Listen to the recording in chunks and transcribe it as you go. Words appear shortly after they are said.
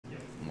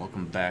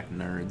Welcome back,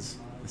 nerds.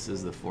 This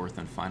is the fourth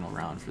and final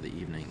round for the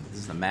evening. This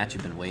is the match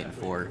you've been waiting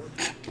for.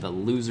 The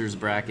losers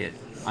bracket.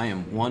 I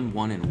am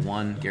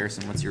 1-1-1.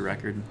 Garrison, what's your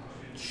record?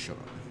 Shut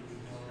up.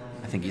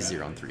 I think he's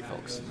 0-3,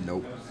 folks.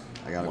 Nope.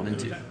 I got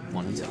 1-2.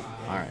 1-2.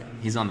 All right.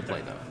 He's on the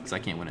play though, because I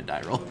can't win a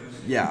die roll.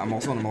 Yeah, I'm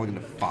also on a mulligan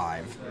to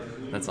 5.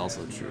 That's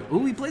also true.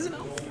 Ooh, he plays an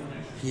elf.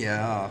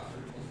 Yeah.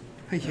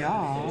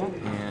 Yeah.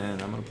 And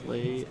I'm gonna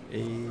play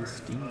a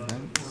Steam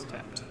Vents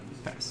tapped.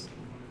 Pass.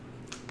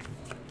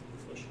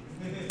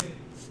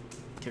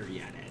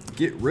 Carry on.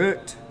 Get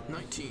wrecked.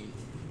 19.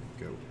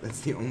 Go. That's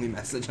the only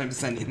message I'm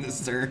sending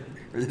this turn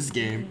or this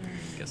game.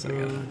 Guess I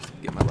gotta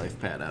get my life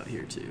pad out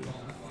here too.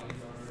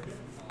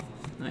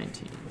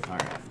 19. All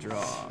right,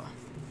 draw.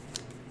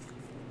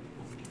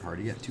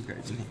 Already got 2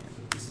 cards in hand.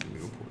 This is gonna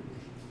go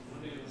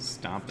poorly.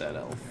 Stomp that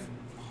elf.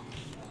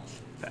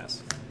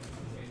 Pass.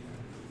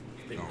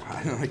 No,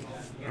 I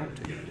don't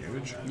take any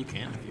damage. You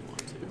can if you want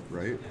to.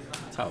 Right?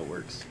 That's how it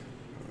works.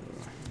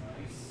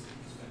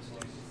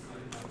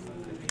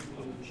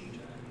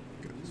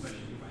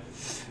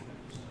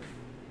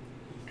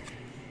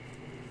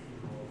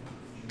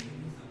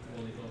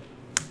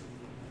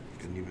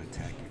 Couldn't even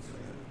attack you for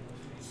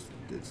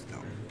that. It's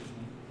dumb.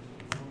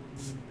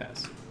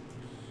 Pass.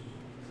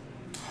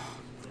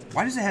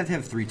 Why does it have to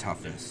have 3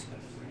 toughness?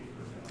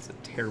 It's a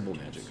terrible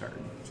magic card.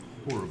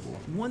 Horrible.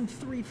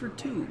 1-3 for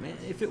 2, man.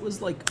 If it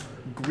was like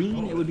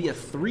green, it would be a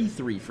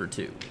 3-3 for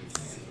 2.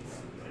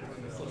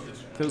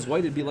 If it was white,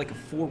 it'd be like a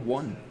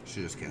 4-1.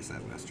 Should just cast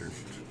that Western.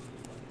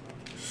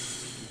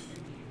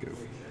 Go.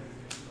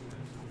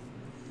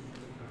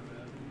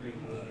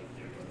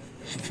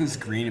 If it was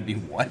green, it'd be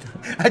what?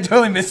 I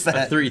totally missed A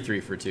that.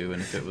 3-3 for 2,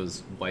 and if it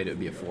was white, it would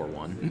be a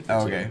 4-1.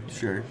 Oh, okay,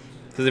 sure.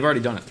 Because they've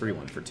already done a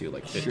 3-1 for 2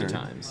 like 50 Sure.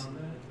 times.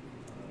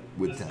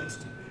 With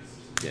text.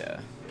 Yeah.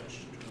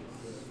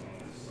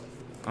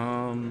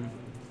 I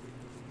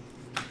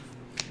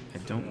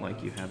don't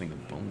like you having a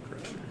Bone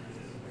Crusher.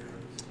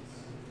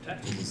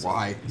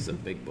 Why? He's a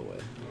big boy.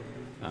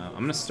 I'm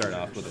going to start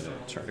off with a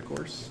Chart a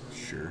Course.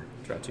 Sure.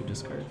 Draw 2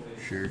 discard.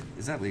 Sure.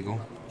 Is that legal?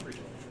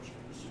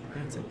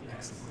 That's an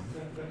excellent.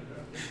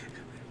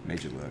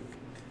 Made you look.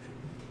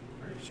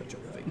 Shut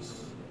your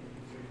face.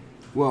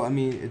 Well, I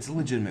mean, it's a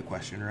legitimate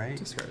question, right?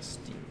 Discard a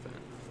Steam Vent.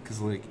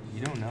 Because, like,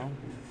 you don't know.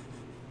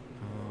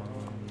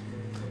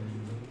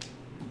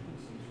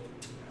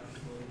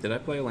 Did I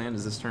play a land?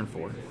 Is this turn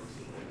 4?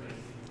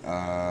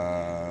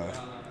 I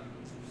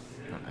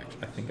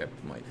I think I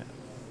might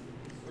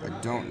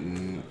have.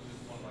 don't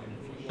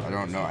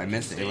know. I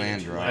missed a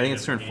land draw. I think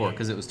it's turn 4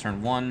 because it was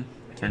turn 1,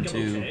 turn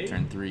 2,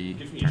 turn 3,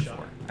 turn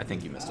 4. I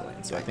think you missed a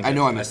land. So I think I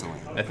know I missed a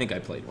land. I think I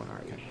played one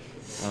already.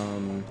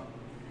 I'm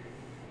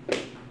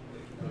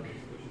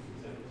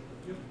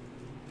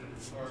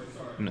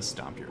gonna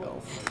stomp your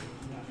elf.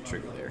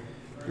 Trigger there.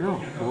 You're a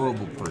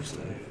horrible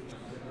person.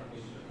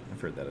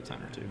 I've heard that a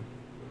time or two.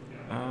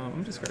 I'm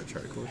gonna discard a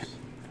Chart a Course.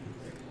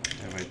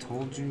 Have I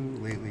told you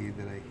lately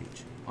that I hate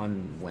you?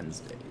 On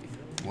Wednesday.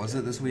 Was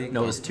it this week?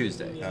 No, it was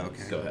Tuesday. Oh,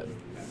 okay. Go ahead.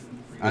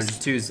 It was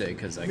Tuesday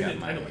because I got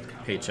my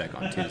paycheck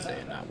on Tuesday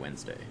and not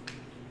Wednesday.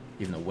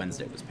 Even though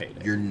Wednesday was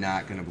payday. You're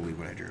not going to believe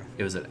what I drew.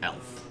 It was an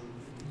elf.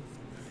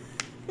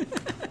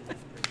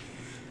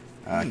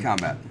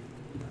 Combat.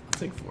 I'll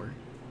take 4.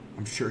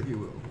 I'm sure you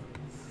will.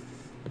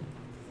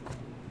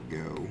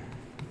 Go.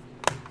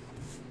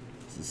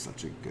 This is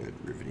such a good,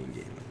 riveting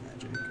game of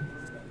Magic.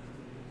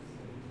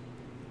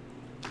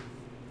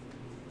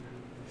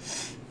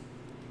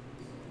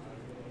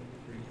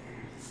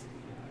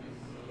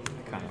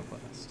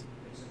 Iconoclast.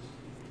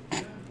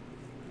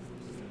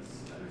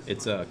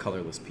 It's a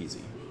colorless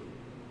peasy.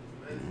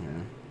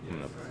 I'm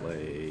gonna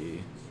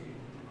play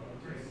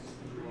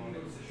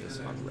this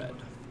on red.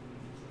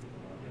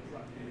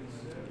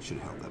 Should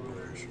have held that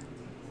bonus.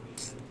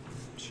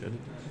 Should.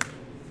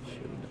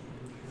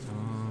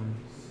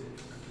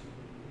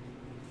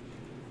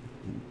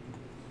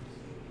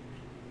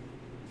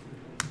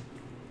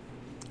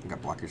 I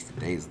got blockers for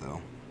days,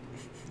 though.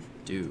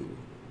 I'm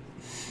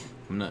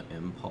gonna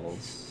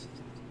impulse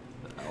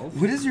the elf.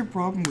 What is your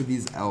problem with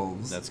these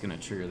elves? That's gonna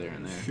trigger there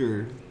and there.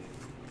 Sure.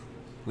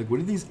 Like, what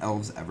did these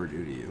elves ever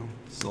do to you?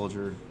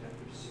 Soldier,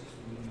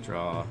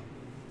 draw,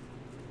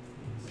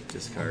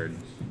 discard.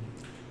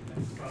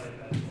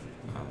 I'm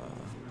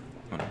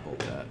gonna bolt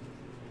that.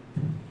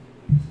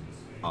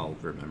 I'll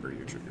remember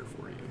your trigger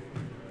for you.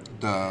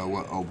 The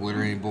what? Oh,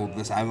 obliterating bolt.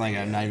 This I'm not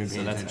even paying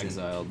So that's attention.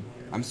 exiled.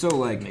 I'm so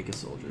like Make a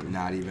soldier.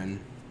 not even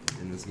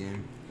in this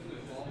game.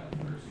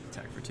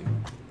 Attack for 2.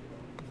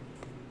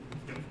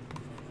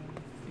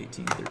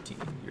 18, 13.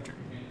 Your turn.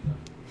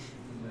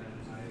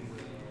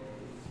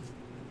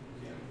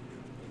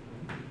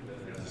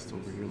 Just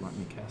over here, let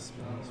me cast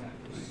spells.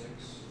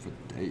 For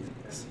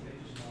days.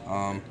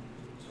 Well,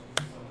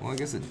 I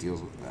guess it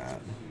deals with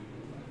that.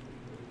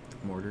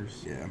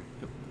 Mortars. Yeah.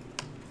 Yep.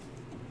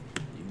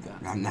 You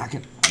got it. I'm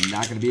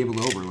not gonna be able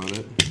to overload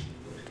it.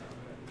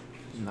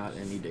 Not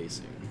any day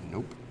soon.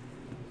 Nope.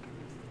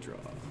 Draw.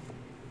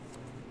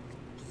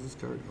 Is this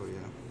card? Oh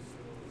yeah.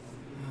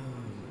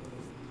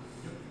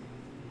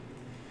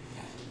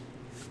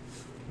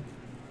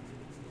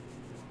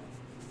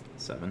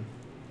 7.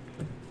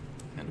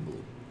 And a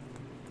blue.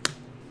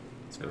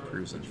 Let's go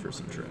cruising for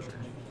some treasure.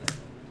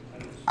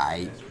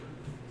 I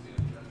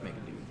Make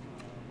a dude.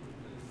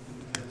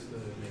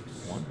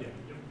 1,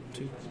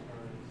 2,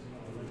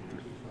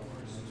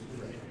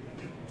 3.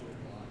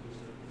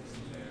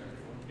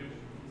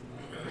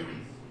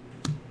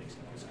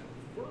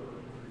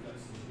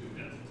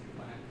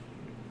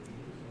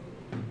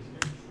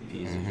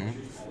 Easy.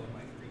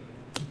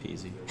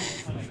 Easy.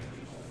 4.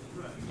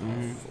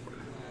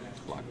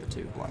 Block the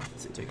 2. Block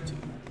the 2. Take 2.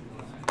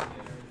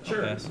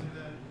 Sure. Pass.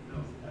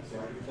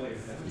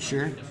 You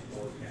sure?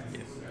 Yeah.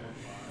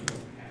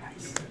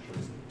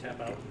 Tap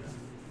out.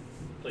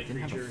 Play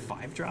Didn't have a creature.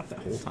 5-drop that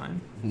whole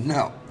time?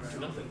 No.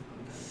 Nothing.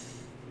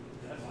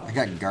 I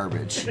got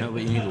garbage. No,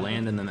 but you need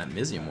land, and then that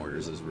Mizium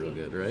Orders is real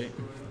good, right?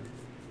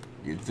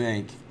 You'd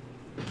think.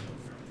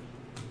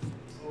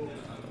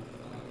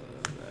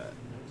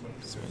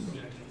 Swing.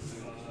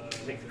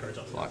 Take the cards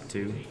off. Block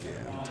 2.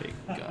 Yeah. Take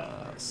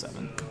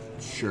 7.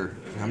 Sure.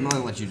 I'm not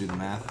gonna let you do the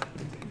math.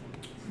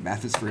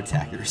 Math is for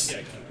attackers.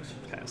 Yeah,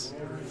 Pass.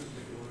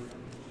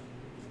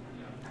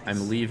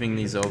 I'm leaving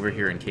these over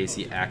here in case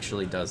he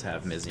actually does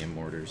have Mizium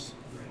Mortars.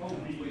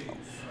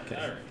 Okay.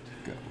 Alright.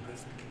 Go.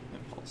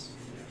 Impulse.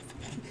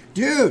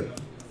 Dude!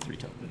 3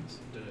 tokens.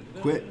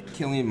 Quit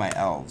killing my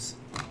elves.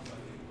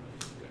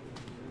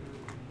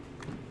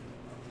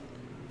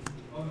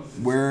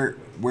 Where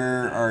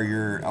are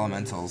your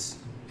elementals?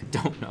 I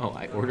don't know.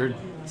 I ordered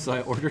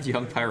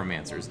young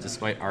Pyromancers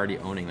despite already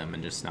owning them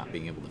and just not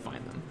being able to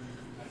find them.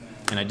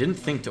 And I didn't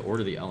think to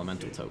order the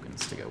elemental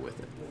tokens to go with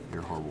it.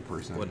 You're a horrible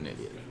person. What an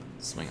idiot.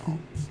 Swing all.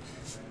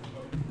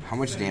 How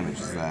much damage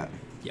is that?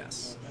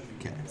 Yes.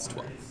 Okay. It's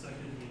 12.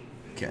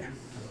 Okay.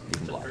 You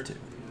can block 2.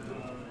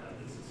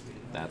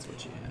 That's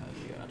what you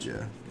have. Gotcha.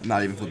 Yeah. I'm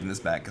not even flipping this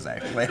back because I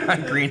play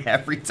on green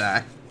every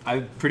time. I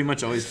pretty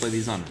much always play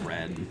these on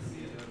red.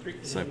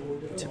 So I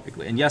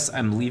typically, and yes,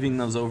 I'm leaving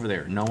those over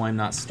there. No, I'm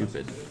not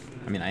stupid.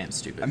 I mean, I am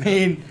stupid. I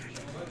mean,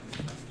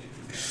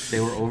 they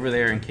were over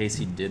there in case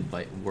he did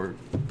board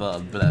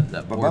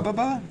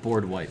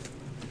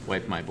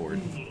wipe my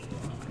board.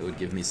 It would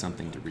give me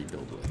something to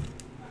rebuild with.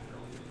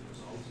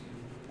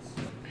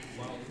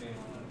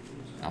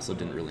 I also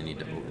didn't really need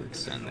to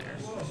overextend there.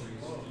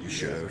 you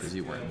should Because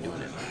you weren't doing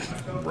it.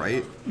 have.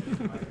 Right?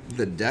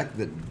 The deck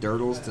that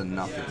dirtles to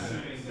nothing.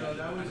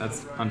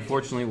 That's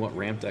unfortunately what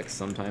ramp decks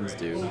sometimes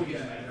do.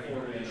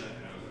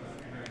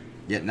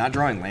 Yet not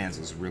drawing lands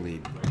is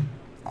really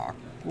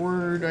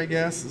awkward, I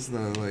guess, is the,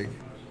 like,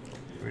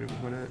 way to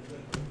put it.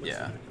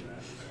 Yeah.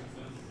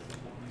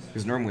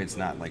 Because normally it's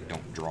not, like,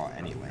 don't draw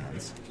any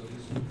lands.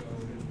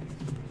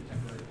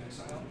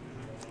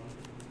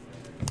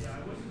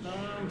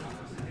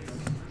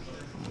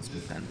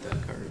 Almost bent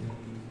that card.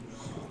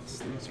 The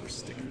sleeves were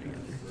sticking together.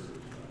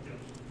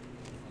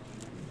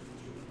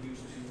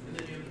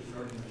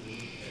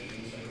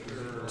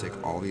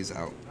 Take all these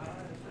out. Let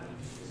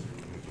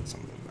me put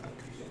some of them back.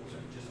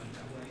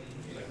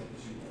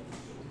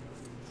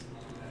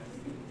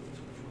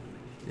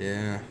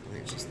 Yeah, I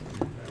think it's just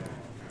them.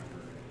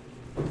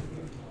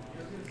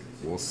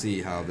 We'll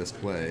see how this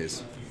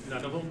plays.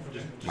 None of them?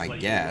 Just My like-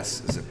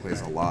 guess is it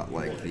plays a lot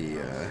like the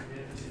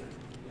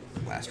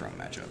last round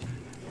matchup.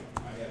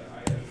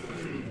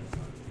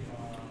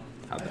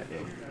 How'd that go?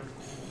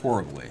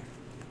 Horribly.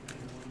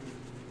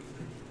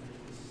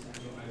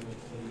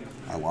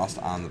 I lost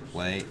on the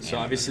play. So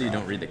and obviously the you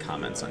draw. don't read the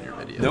comments on your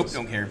videos. Nope,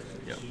 don't care.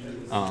 Yep.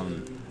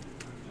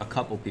 A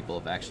couple people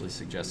have actually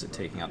suggested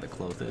taking out the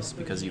Clothis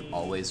because you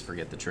always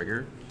forget the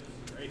trigger,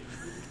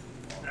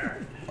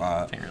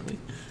 apparently.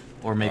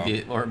 Or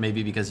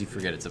maybe because you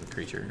forget it's a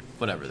creature.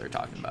 Whatever they're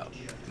talking about.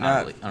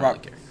 I don't really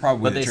care.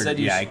 Probably But the they trigger. said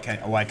you Yeah,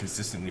 should- I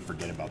consistently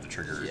forget about the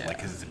trigger, Yeah. like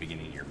because it's the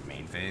beginning of your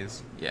main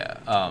phase. Yeah.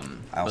 I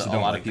also but don't a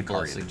lot like of the people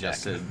have card in the deck.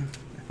 suggested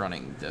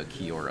running the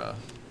Kiora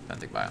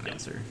Benthic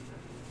Biomancer.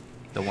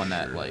 The one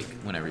that, like,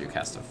 whenever you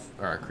cast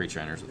a creature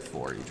enters with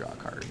 4, you draw a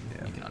card.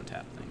 Yeah. You can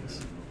untap things.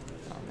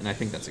 And I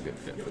think that's a good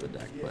fit for the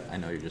deck, but I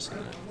know you're just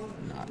going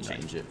to not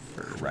change it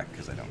for... Correct,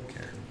 because I don't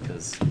care.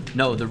 Because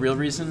no, the real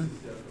reason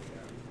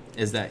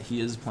is that he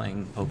is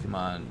playing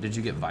Pokemon. Did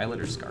you get Violet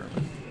or Scarlet?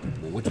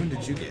 Well, which one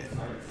did you get?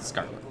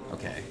 Scarlet.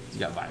 Okay. You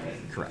got Violet.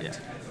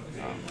 Correct.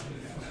 Yeah.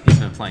 He's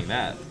been playing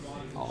that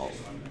all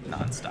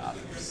nonstop,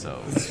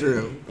 so It's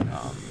true.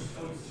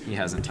 he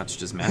hasn't touched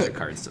his Magic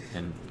cards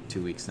in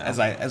 2 weeks now. As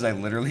I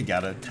literally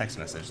got a text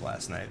message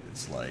last night.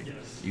 It's like,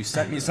 you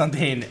sent me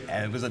something,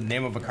 and it was the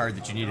name of a card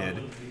that you needed,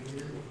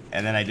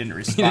 and then I didn't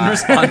respond. He didn't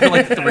respond for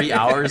like 3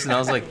 hours, and I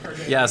was like,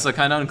 yeah, so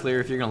kind of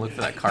unclear if you're gonna look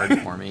for that card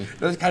for me.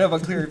 It was kind of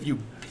unclear if you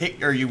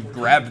picked or you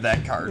grabbed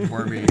that card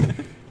for me.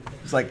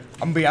 It's like, I'm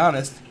gonna be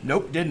honest,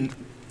 nope, didn't.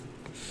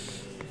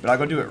 But I'll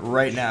go do it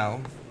right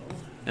now.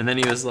 And then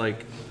he was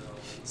like,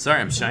 sorry,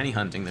 I'm shiny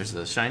hunting. There's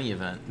a shiny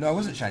event. No, I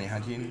wasn't shiny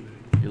hunting.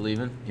 You're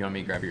leaving? You want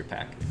me to grab your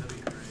pack?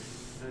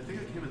 I think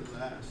I came in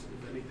last,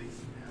 if anything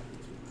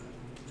happens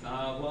with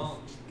Well,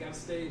 gotta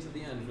stay to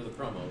the end for the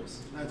promos.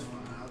 that. That's fine.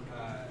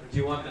 Do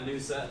you want the new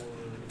set?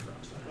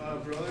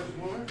 Brothers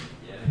more?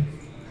 Yeah.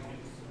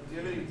 Do you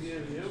have any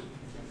you?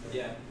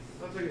 Yeah.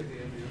 I'll take it at the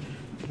end,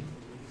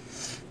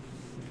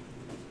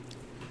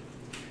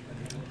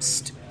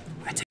 Psst.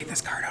 I take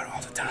this card out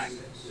all the time.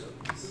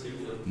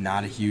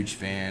 Not a huge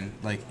fan.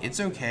 Like, it's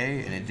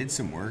okay, and it did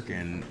some work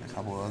in a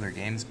couple of other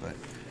games, but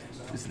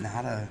it's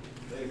not a...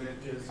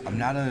 I'm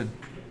not a...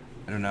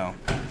 I don't know.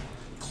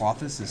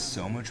 Clothis is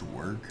so much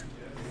work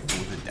for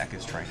what the deck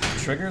is trying to do.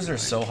 Triggers are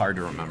so hard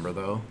to remember,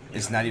 though.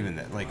 It's not even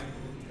that. Like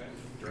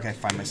I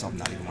find myself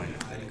not even wanting to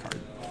play the card.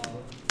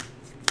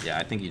 Yeah,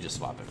 I think you just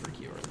swap it for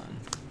Kiora then.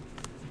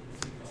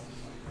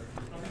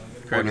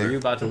 Craig, are you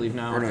about to leave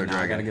now? Or another Or now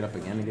I gotta dragon. get up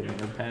again to get my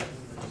nerd pad?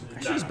 I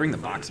should just bring the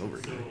box over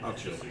here. I'll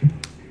chill.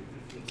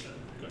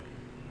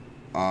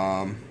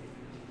 I'm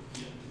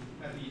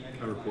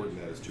reporting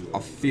that as too I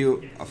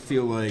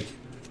feel like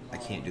I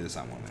can't do this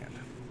on one land.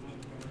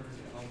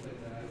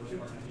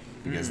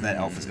 Because that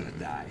elf is gonna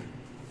die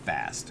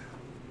fast.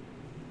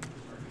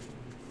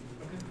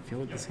 I feel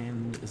like this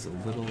hand is a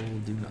little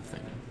do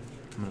nothing.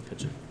 I'm gonna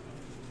pitch it.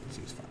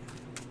 Seems fine.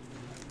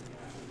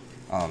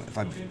 If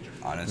I'm Would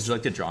honest, you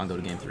like to draw and go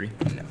to game 3?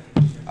 no.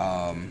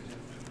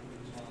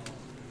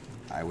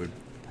 I would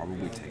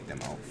probably take them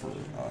out for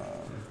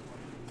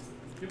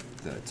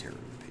the Terror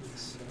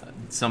Pigs.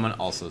 Someone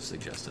also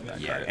suggested that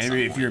Yeah, card. and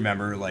if you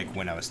remember, like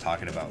when I was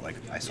talking about, like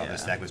I saw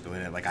this Yeah. deck was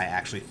building it, like I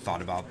actually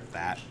thought about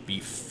that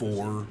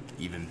before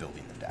even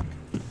building the deck.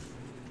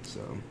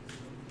 So,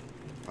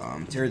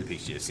 Terror of the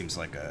Pigs just seems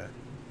like a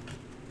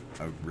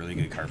really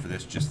good card for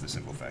this. Just the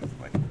simple fact of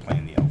like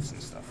playing the elves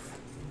and stuff,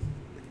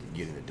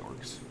 getting the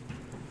dorks.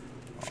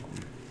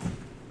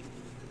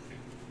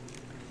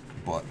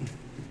 But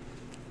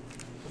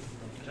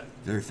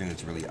the other thing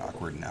that's really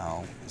awkward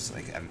now is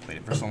like I haven't played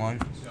it for so long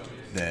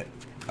that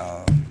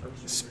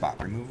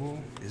spot removal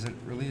isn't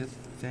really a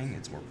thing.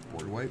 It's more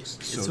board wipes.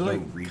 So it's the what I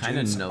regions kind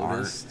of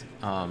noticed.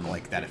 aren't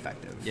like that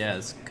effective. Yeah,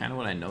 it's kind of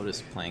what I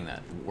noticed playing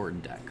that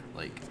ward deck.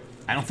 Like,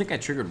 I don't think I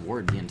triggered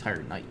ward the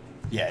entire night.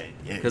 Yeah,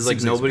 Because like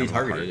seems it's nobody become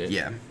hard. targeted it.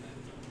 Yeah,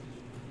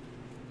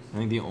 I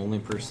think the only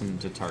person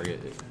to target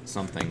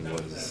something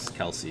was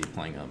Kelsey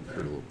playing up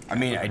Gruul. I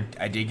mean,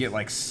 I did get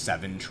like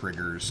 7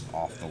 triggers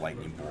off the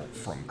lightning bolt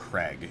from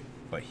Craig,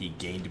 but he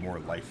gained more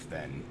life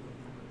than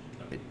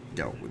it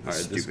dealt with. All right,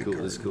 this is stupid cool.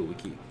 card. This is cool. We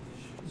keep.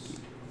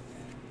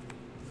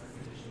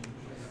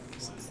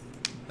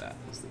 That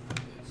was the.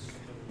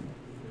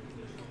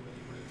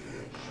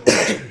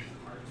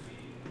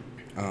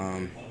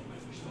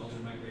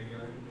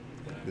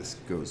 This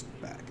goes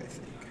back, I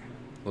think.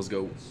 Let's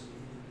go.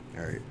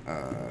 All right,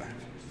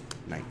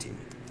 19.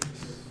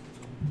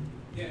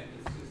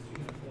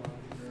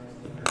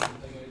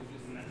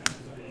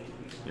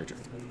 Your turn.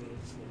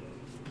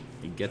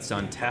 He gets to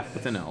untap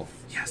with an elf.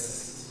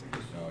 Yes.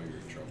 Oh, you're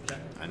in trouble.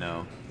 I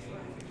know.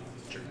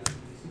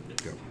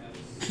 Go.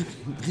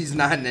 He's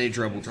not in any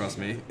trouble, trust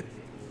me.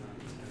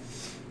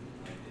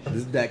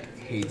 This deck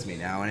hates me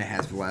now, and it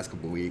has for the last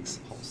couple of weeks.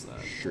 Pulse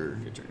that. Sure.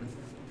 Your turn.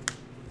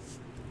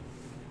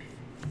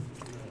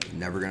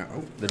 Never gonna.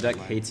 Oh, The deck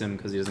hates him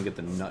because he doesn't get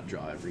the nut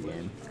draw every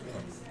game.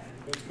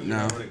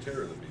 No.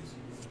 Terror of the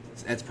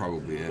Beast. That's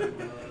probably it.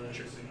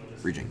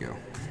 Regent, go.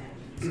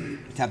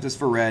 Tap this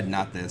for red,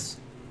 not this.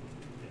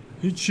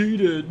 He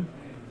cheated.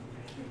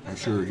 I'm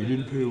sure he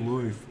didn't pay a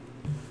life.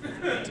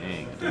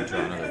 Dang, I didn't draw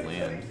another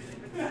land.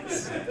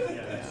 That's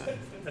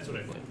what I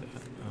Like think.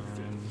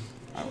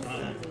 that.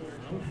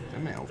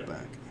 I'm my elf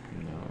back.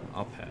 No,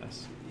 I'll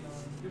pass.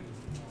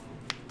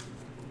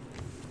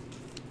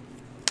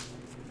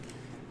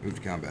 Move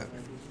to combat.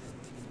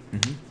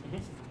 Mm-hmm.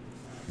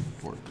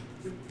 4.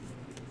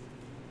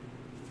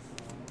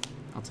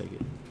 I'll take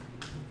it.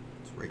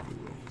 It's right we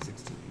will.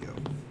 16 go.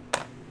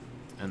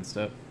 End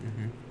step.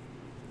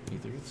 Mm-hmm.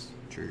 Ethers.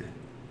 Trigger.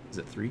 Is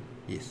it 3?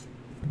 Yes.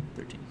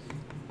 13.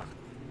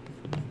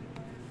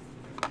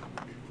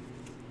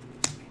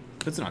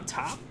 Puts it on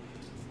top?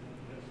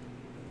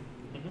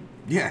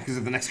 Yeah, because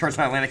if the next card's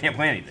not land, I can't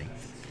play anything.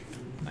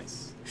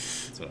 Nice.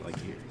 That's what I like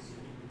to hear.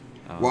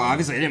 Well,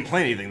 obviously I didn't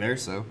play anything there,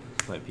 so.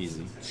 Play it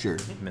peasy. Sure.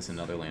 Miss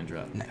another land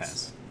drop. Nice.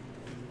 Pass.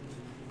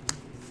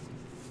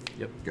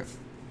 Yep. Go.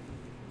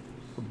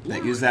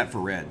 Use that for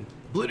red.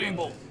 Bleeding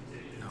bolt.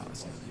 No,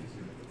 that's not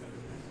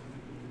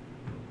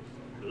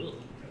Ugh.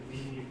 I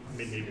mean,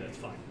 maybe that's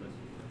fine, but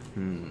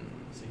Hmm.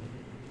 see.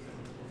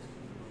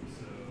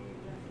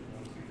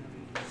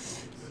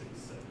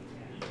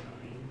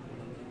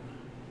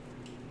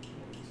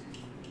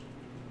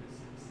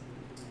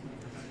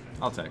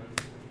 I'll take.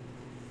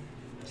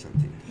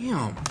 17.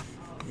 Damn.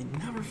 They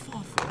never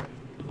fall for it.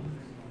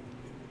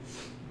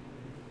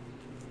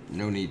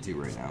 No need to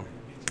right now.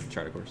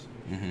 Chart, of course.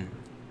 Mm-hmm.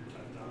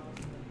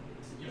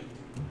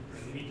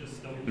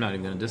 I'm not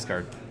even going to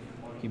discard. Can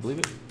you believe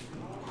it?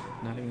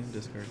 Not even going to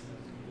discard.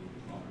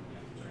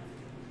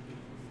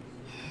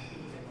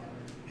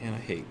 Man, I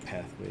hate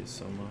pathways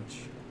so much.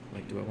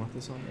 Like, do I want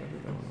this on red or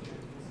do I want to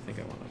I think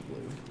I want on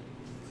blue.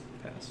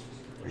 Pass.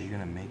 Are you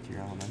gonna make your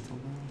elemental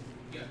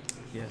though?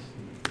 Yeah.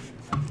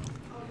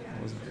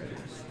 I wasn't ready.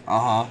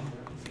 Uh-huh.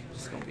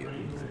 It's going to be a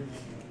weird.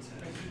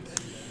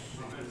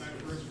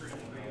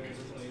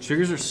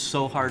 Triggers are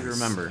so hard to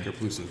remember.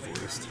 Kaplusan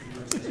Forest.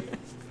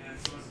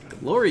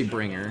 Glory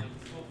Bringer.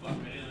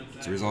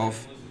 It's a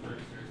resolve.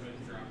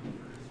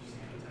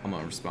 I'm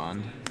gonna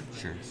respond.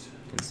 Sure.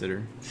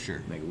 Consider.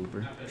 Sure. Mega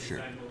Whooper.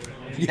 Sure.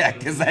 Yeah,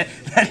 because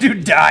that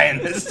dude die in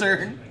this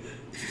turn.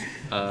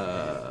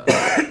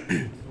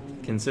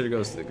 Consider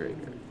goes to the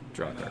graveyard.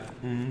 Draw a card.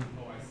 Mm-hmm.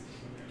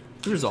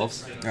 It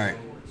resolves. All right.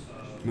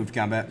 Move to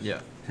combat.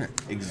 Yeah.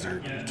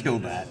 Exert. Kill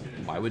that.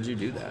 Why would you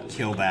do that?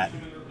 Kill that.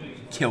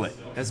 Kill it.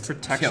 That's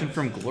protection Kill.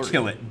 from glory.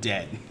 Kill it.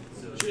 Dead.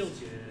 Shield.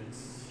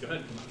 Go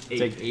ahead.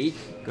 Take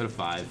 8. Go to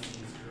 5.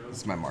 This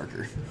is my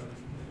marker.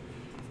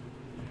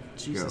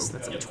 Jesus, Go.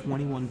 that's a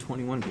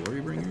 21-21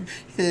 Glory Bringer.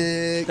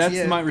 Heck That's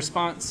yeah. my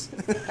response.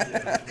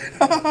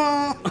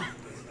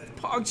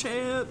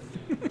 PogChamp.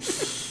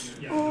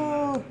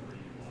 Oh.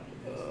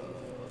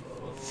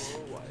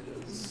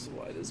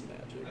 Why does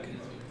magic?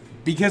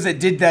 Because it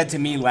did that to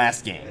me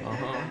last game.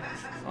 I'm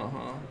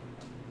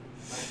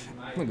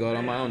gonna go out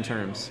on my own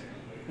terms.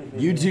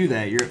 You do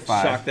that. You're at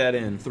 5. Shock that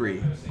in.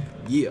 3.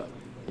 Yeah.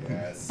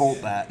 Yes. Bolt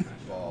that.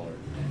 Baller.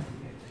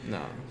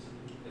 No.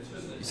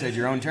 You said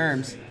your own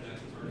terms.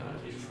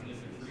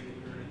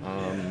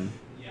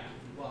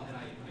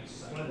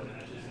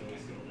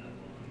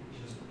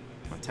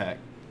 Attack.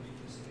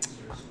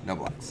 No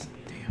blocks.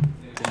 Damn.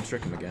 Didn't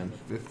trick him again.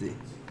 50.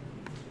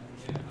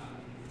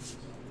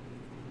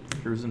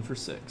 Cruising for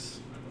 6.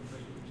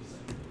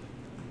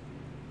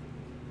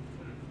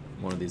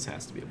 One of these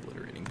has to be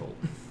Obliterating Bolt.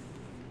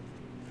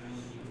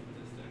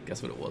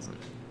 Guess what it wasn't?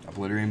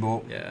 Obliterating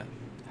bolt. Yeah.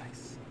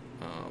 Nice.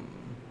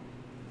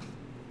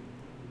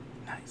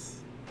 Nice.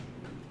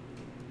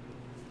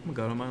 I'm gonna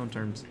go out on my own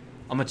terms.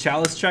 I'm gonna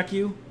chalice check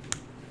you.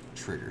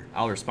 Trigger.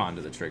 I'll respond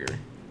to the trigger.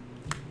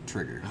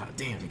 Trigger. Oh,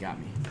 damn, you got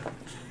me.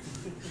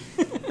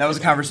 That was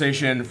a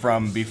conversation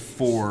from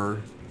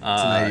before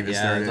tonight even Yeah,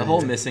 started. the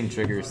whole missing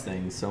triggers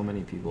thing, so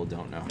many people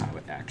don't know how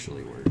it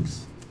actually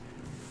works.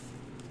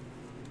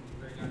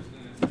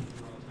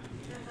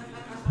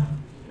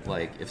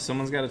 Like, if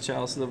someone's got a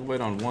Chalice of the Void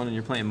on 1 and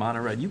you're playing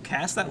mono red, you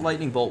cast that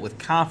lightning bolt with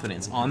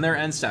confidence on their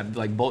end step,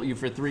 like bolt you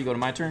for 3, go to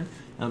my turn,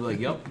 and I'm like,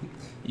 yup.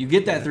 You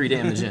get that 3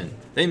 damage in.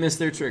 They missed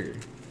their trigger.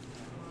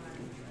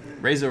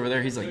 Ray's over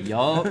there, he's like,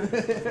 yup.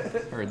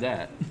 Heard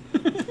that.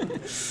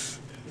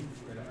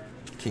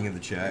 King of the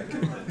check.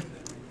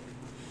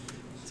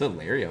 That's what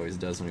Larry always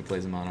does when he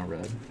plays a mono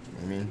red.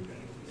 I mean,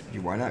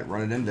 why not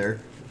run it in there?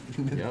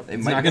 Yep. It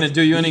It's might not going to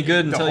do you any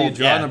good the until whole- you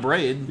draw in yeah. a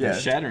braid, Yeah. a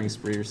shattering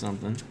spree or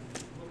something.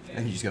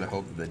 And you just gotta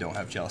hope that they don't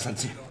have chalice on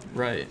 2.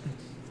 Right.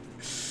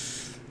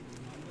 It's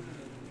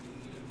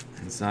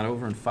not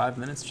over in 5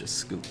 minutes, just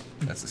scoop.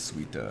 That's a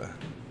sweet, oh.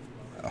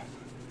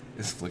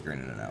 It's flickering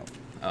in and out.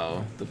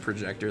 Oh, the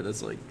projector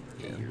that's like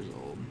 8 Yeah. years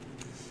old.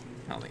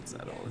 I don't think it's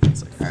that old. I think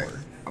it's like 4. Alright,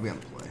 I'll be on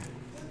the play.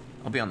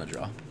 I'll be on the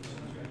draw.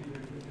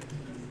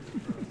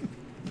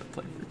 The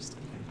play first.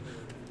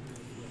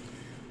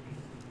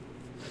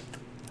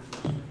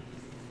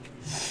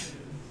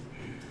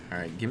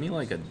 Alright, give me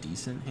like a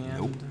decent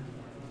hand. Nope.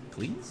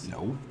 Please?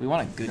 No. We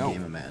want a good No.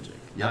 game of Magic.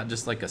 Yep. Not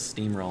just like a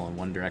steamroll in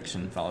one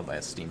direction followed by a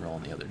steamroll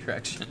in the other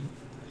direction.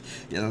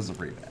 Yeah, those are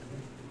pretty bad.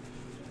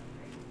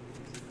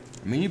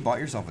 I mean, you bought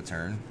yourself a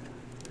turn.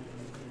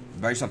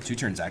 You bought yourself 2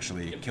 turns,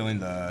 actually. Killing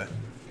the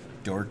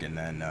dork and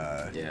then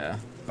Yeah.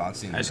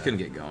 bouncing I just the couldn't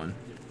get going.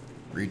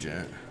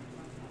 Regent.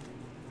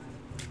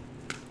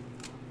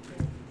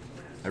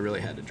 I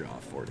really had to draw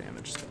a 4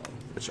 damage spell,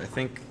 which I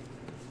think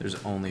there's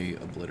only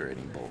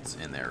Obliterating Bolts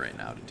in there right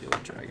now to deal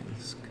with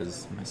dragons,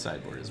 because my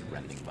sideboard is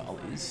Rending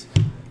Volleys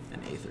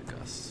and Aether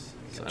Gusts,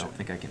 so I don't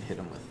think I can hit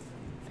them with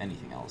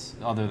anything else,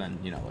 other than,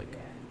 you know, like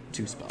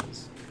 2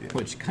 spells, Yeah.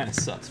 which kind of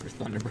sucks for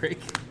Thunderbreak.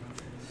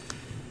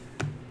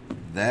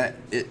 That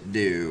it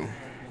do.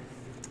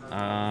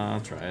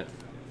 I'll try it.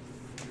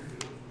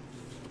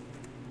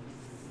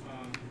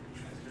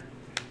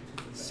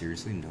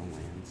 Seriously, no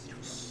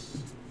lands.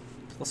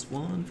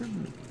 +1 for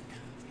me.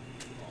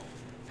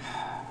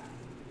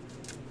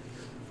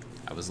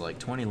 I was like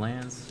 20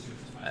 lands.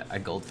 I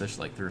goldfished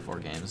like 3 or 4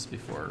 games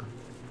before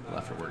I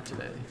left for work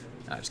today.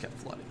 And I just kept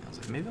flooding. I was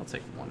like, maybe I'll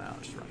take 1 out,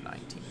 just run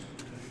 19.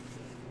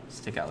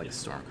 Just take out like a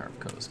Stormcarved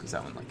Coast, because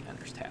that one like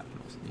enters tap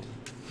most, you know,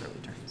 early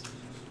turns.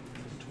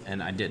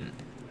 And I didn't.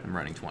 I'm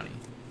running 20.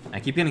 I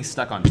keep getting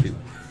stuck on 2.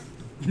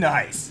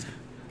 Nice.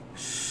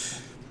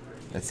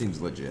 That seems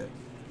legit.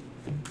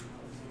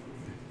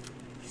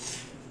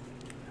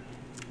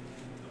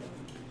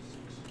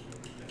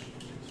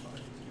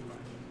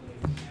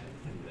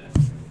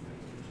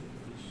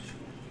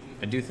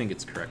 I do think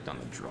it's correct on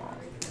the draw.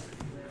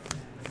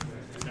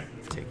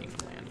 Taking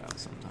the land out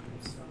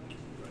sometimes.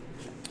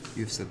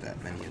 You've said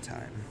that many a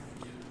time.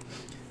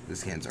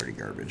 This hand's already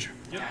garbage.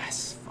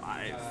 Yes,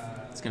 5.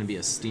 It's going to be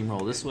a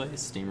steamroll this way,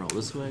 steamroll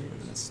this way,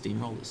 and then a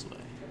steamroll this way.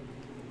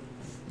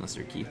 Unless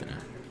you're keeping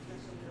it.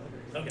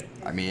 Okay.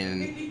 I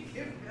mean,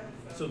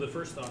 So the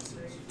first thought is,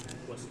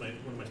 what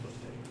am I supposed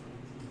to take?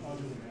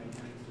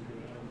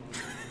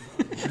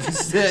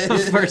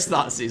 First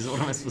thought season,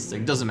 what am I supposed to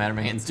think? Doesn't matter,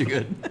 my hand's too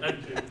good.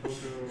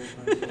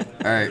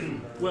 All right.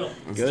 Well,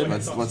 Good.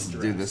 Let's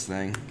do this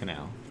thing.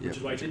 Canal. Which Yep.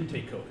 is why I didn't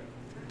take Coco.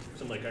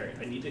 So I'm like, all right,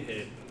 I need to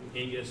hit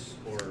Angus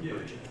or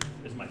Virgin,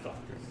 is my thought.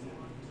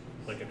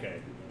 Like, okay,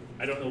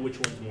 I don't know which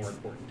one's more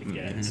important to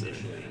get initially.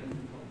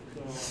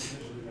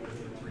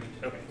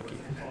 Okay.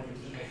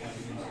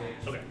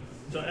 Okay.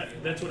 So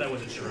that's what I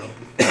wasn't sure of.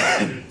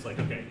 It's like,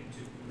 okay.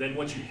 Then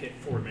once you hit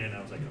 4 mana,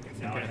 I was like, okay,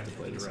 now I have to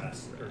play the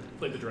duress, or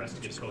play the duress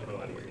to get Coco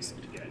out of here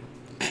to get.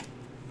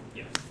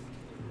 Yeah.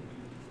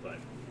 But.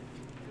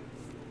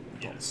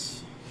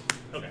 Yes.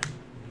 Okay.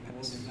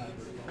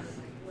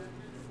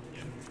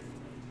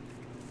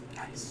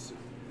 Nice.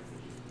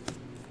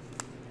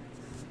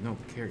 No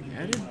carry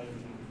added?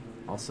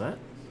 All set?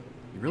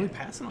 You really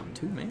passing on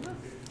 2 mana? Damn,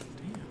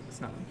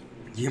 that's not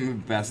You've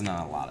been passing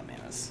on a lot of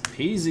manas.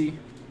 peasy.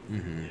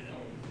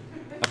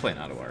 I play an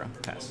Otawara.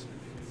 Pass.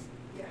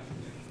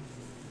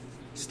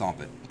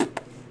 Stomp it.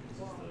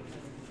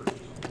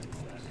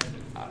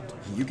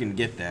 You can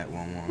get that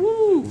 1/1.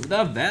 Woo!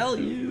 The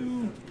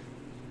value!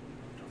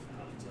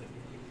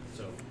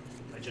 So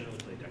I generally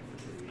play deck for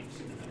 3 weeks.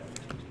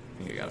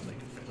 I think I got it.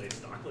 I play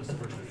Stockless the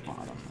first week.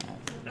 Bottom.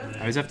 I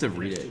always have to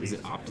read it. Is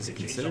it opt? Is it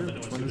consider?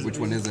 Which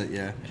one is it?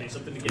 Yeah. Change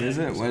something What again. is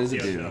it? What does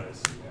it see how do?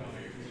 does.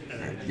 And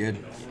then- Good.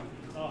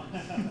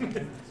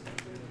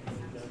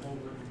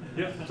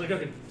 Yeah, it's like,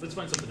 okay, let's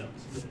find something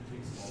else.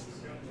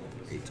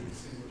 18.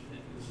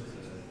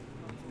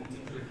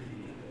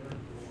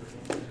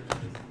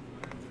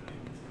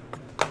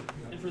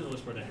 And for the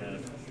most part, I had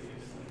like,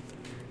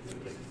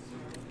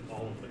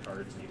 all of the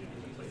cards needed to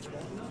be played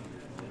well,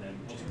 and then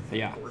just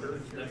Yeah. order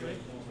that way.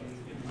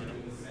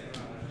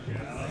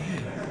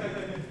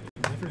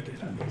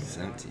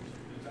 17.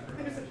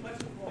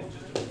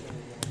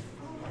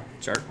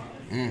 Chart.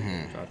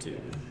 Mm-hmm. Draw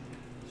 2.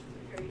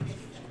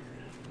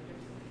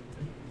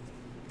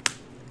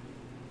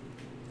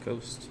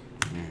 Coast.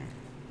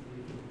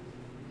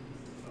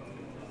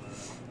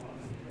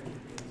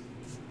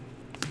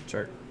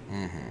 Chart.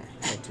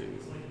 Draw 2.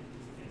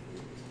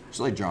 Just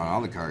like drawing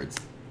all the cards.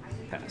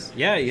 Pass.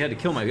 Yeah, you had to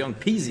kill my young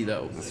Peasy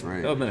though. That's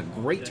right. That would have been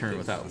a great turn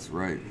without, That's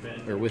right.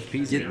 or with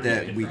Peasy. Get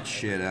that weak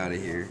shit out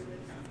of here.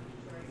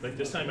 Like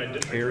this time, I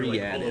did Carry like,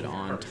 all added of the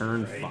on cards,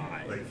 turn right?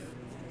 5. Like, I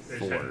just had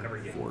 4.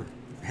 every game. 4.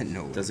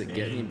 No. Does it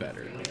get any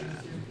better than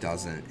that?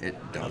 Doesn't. It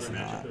does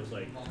Another matchup, not. it was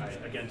like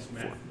against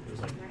Matt. It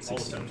was like all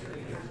the time.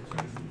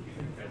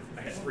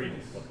 I had 3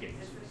 both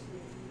games.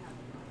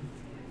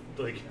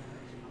 Like,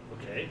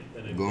 okay.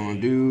 Then I Gonna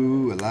played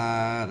do a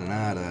lot of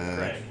nada.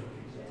 Greg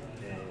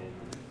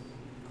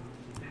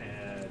and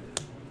had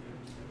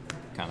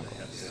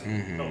Conquest. oh,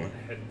 and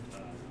had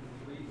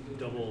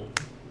double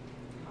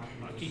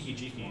Kiki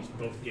Jikis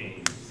both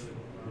games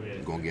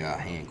with Gonna get out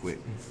of hand quick.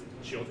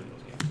 Shield in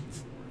those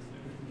games.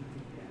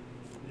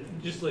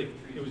 Just like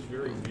it was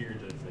very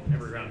weird that like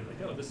every round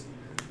like, oh, this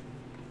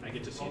I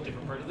get to see a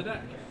different part of the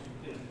deck.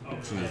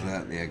 So is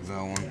that the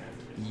exile one?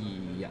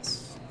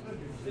 Yes.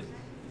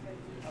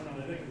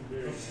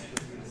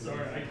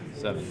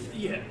 7.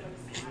 Yeah.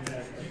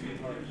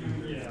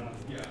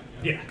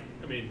 Yeah.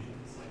 I mean,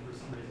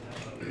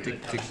 Tick, tick,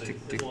 obviously, tick,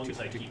 as tick, long as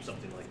I tick, keep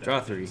something like that.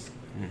 Draw 3.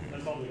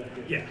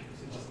 Yeah.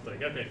 It's just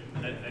like, okay,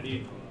 I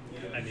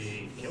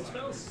need kill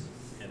spells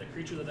and a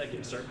creature that I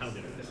can start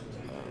pounding with.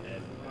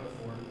 And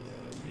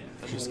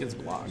That just gets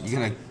blocked. You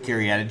gonna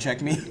carry added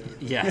check me?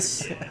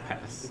 Yes.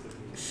 Pass.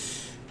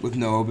 With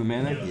no open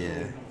mana?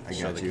 Yeah, I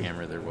Show got the you.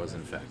 camera there was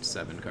in fact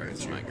 7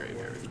 cards in my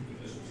graveyard.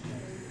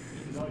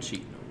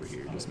 Cheating over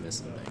here, just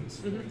missing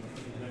things.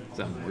 Is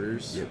that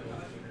mortars? Yep.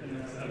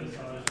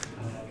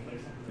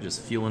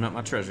 Just fueling up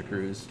my treasure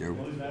cruise. Dope.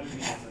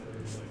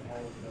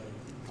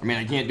 I mean,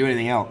 I can't do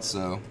anything else,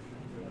 so.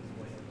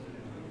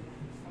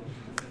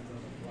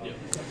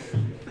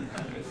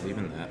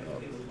 Leaving that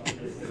up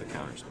for the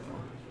counter spell.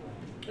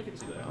 I can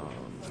see that.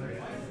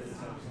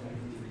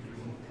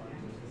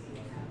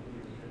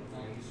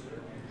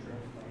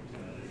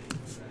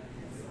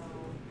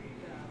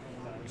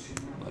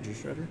 Ledger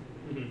Shredder?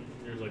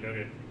 You're like,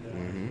 okay.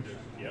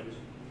 Yep.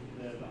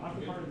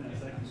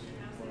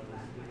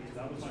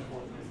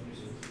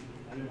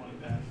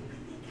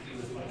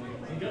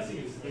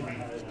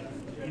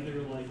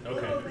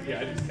 Okay. Yeah,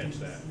 I didn't catch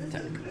that.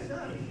 Attack.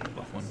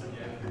 Buff 1.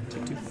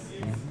 Take 2. Let's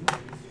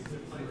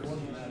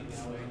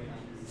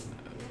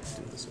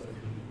do it this way.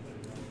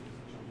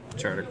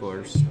 Charter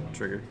Course.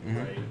 Trigger.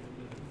 Right.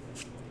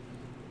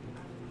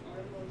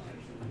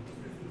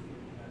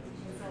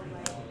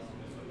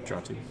 Draw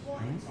 2.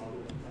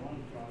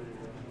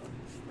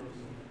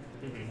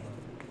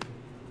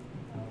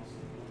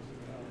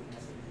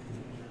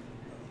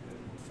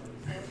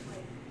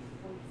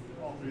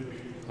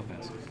 I'll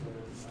pass.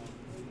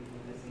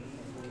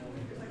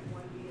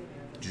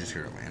 Did you just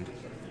hear a land?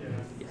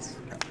 Yes.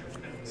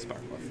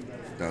 Spark Buff.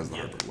 That was the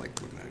hard part,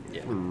 like looking at it.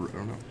 Yeah. I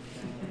don't know.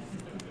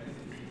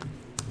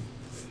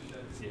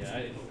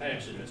 Yeah, I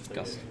actually missed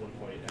Gust. at one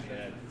point. I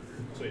had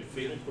so I had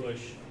Fatal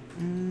Push,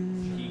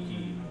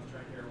 Kiki,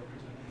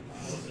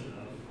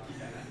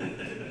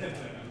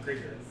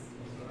 graveyard,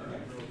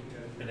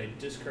 and I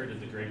discarded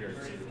the graveyard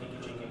to save the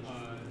Kiki Jiki.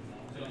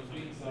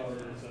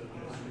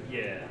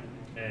 Yeah,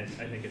 and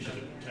I think I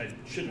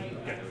shouldn't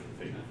have gotten rid of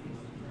the figure.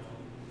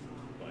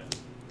 But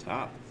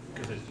Top.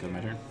 because Go my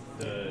turn.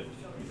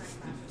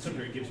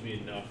 Sometimes it gives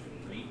me enough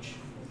reach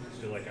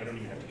to like I don't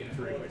even have to get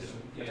through. I just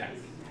attack,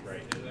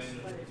 right?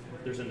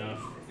 There's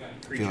enough.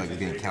 I feel like it's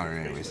getting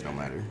countered anyway, so it don't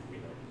matter.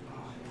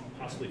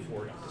 Possibly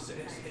 4 up to 6,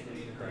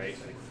 right?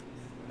 Like,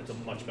 that's a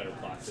much better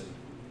plot than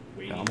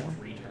waiting Belmore?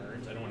 3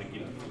 turns. I don't want to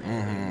give you 3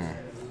 turns.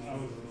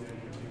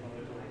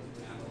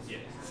 Yeah.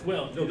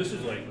 Well, no, this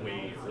was like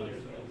way earlier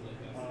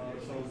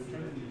though.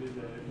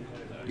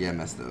 Yeah, I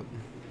messed up.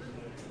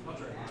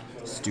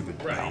 Stupid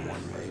Balmor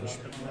Mage.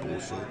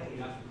 Bullshit.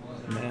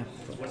 Nah.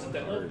 Wasn't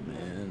that low? Hard,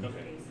 man.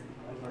 Okay.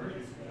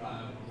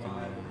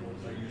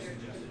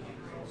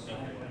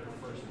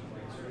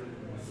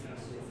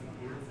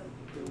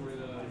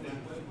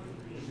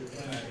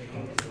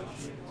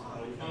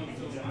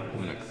 I'm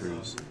gonna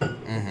cruise.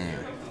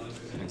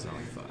 Mm-hmm. It's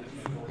only 5.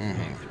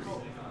 Mm-hmm.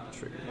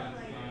 3.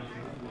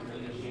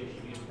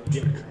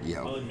 Trigger. Yeah.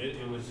 I'll admit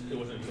it wasn't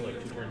until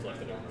like 2 turns left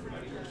that I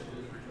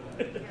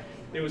remembered.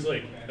 It was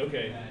like,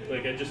 okay,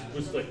 like I just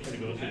was like kind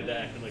of going through the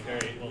deck and like, all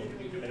right, well,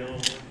 I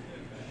don't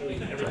really,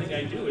 everything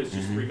I do is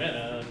just 3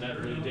 mana. I'm not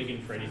really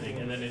digging for anything.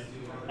 And then it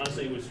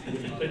honestly was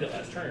when you played that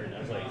last turn, I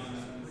was like,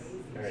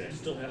 all right, I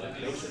still have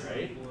that potion,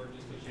 right?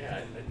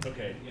 Yeah,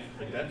 okay,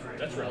 like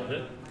that's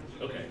relevant.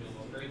 Okay.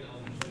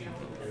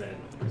 And then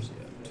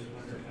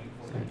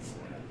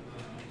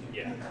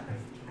yeah.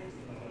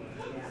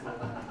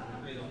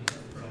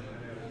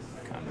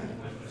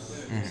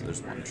 So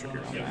there's 1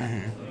 trigger on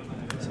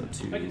that.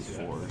 So 2,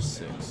 4,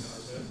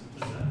 6.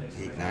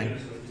 8, 9.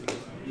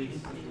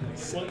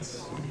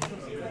 Once.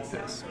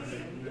 This.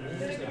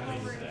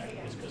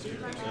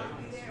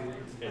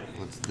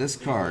 What's this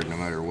card no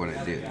matter what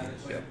I do?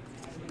 Yep.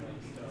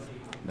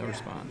 No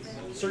response.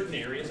 Certain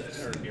areas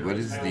are What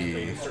is I the-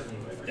 play certain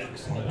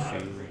decks a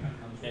lot.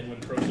 And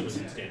when Proxa was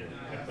in standard,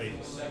 I played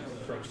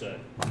Proxa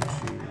 1,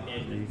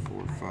 2, 3,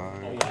 4, a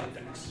 5, lot of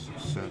decks.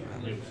 7.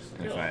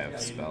 And if I have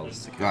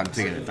spells to Well, I'm cast.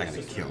 thinking if I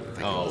can kill it. If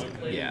I Oh,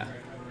 kill it. yeah.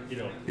 You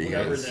know, Because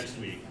whatever next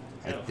week.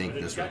 I think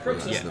this Yeah.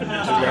 represents the most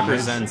It damage,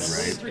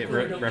 represents right? it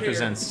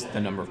represents the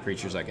number of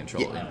creatures I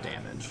control in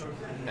damage,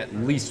 at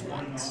least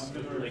once.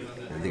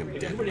 I think I'm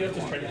dead. Everybody else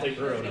is trying to play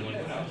Uro, and I'm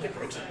like, I'll take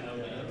Proxa.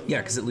 Yeah,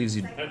 because it leaves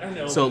you. I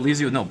know. So it leaves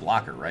you with no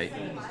blocker, right?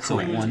 So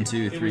 1,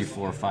 2, 3,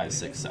 4, 5,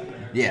 6, 7.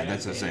 Yeah,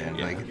 that's what I'm saying.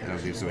 Like, I don't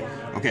think so.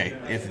 Okay,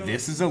 if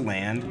this is a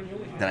land,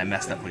 then I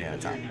messed up putting it on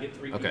top. Get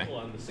 3 Okay. people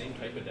on the same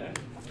type of deck.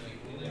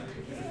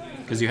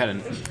 Because you had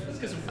an.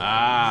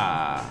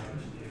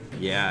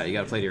 Yeah, you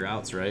got to play to your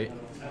outs, right?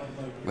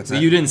 What's So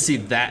that? you didn't see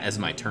that as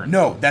my turn.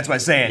 No, that's what I'm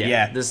saying.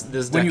 Yeah. This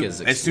When deck you,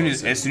 is as soon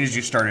explosive. as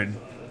you started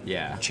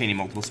Yeah. chaining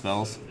multiple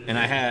spells. And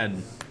I had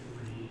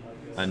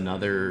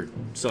another.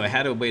 So I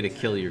had a way to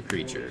kill your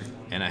creature,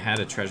 and I had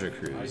a treasure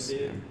cruise,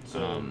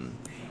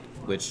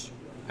 which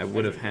I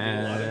would have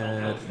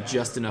had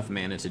just enough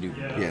mana to do.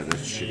 Yeah,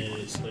 those shitty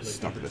ones.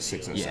 Stuck with a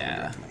 6 and a 7 Yeah.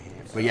 direct in my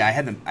hand. But yeah,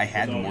 I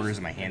had the mortars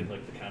in my hand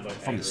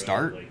from the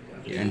start,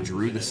 and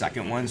drew the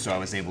second one, so I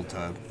was able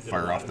to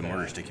fire off the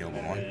mortars to kill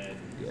the one.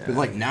 But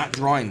like not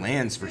drawing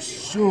lands for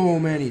so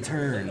many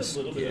turns.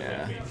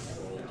 Yeah.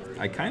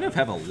 I kind of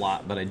have a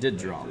lot, but I did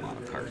draw a lot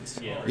of cards.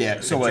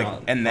 Yeah, so I like, draw-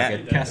 and I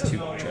that cast 2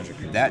 treasure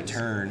cruises. that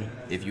turn,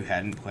 if you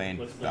hadn't played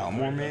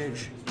Balmor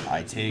Mage,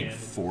 I take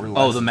 4 less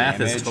Oh, the math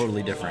damage. is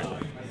totally different.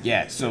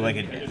 Yeah, so like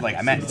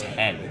I'm at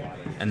 10.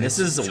 And this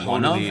is a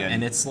 1 of, totally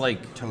and it's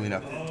like. Totally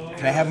enough.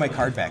 Can I have my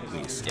card back,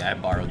 please? Yeah, I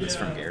borrowed this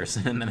from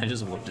Garrison, and then I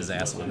just whooped his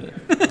ass with it.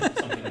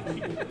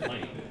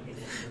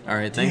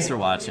 Alright, thanks for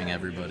watching,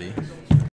 everybody.